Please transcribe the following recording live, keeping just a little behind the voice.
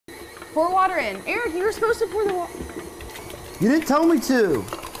Pour water in. Eric, you were supposed to pour the water. You didn't tell me to.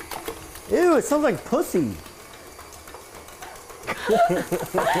 Ew, it smells like pussy.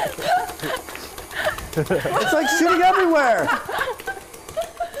 It's like shooting everywhere.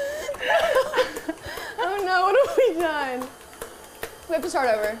 Oh no, what have we done? We have to start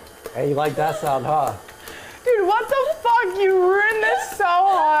over. Hey, you like that sound, huh? Dude, what the fuck? You ruined this so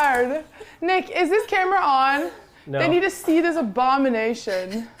hard. Nick, is this camera on? No. They need to see this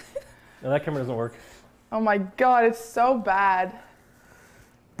abomination. No, that camera doesn't work. Oh my god, it's so bad.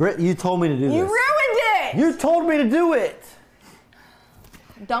 Britt, you told me to do this. You ruined it! You told me to do it.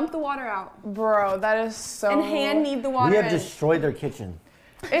 Dump the water out. Bro, that is so... And hand knead the water We in. have destroyed their kitchen.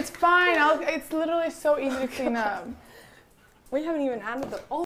 It's fine. It's literally so easy to clean up. We haven't even added the... Oh.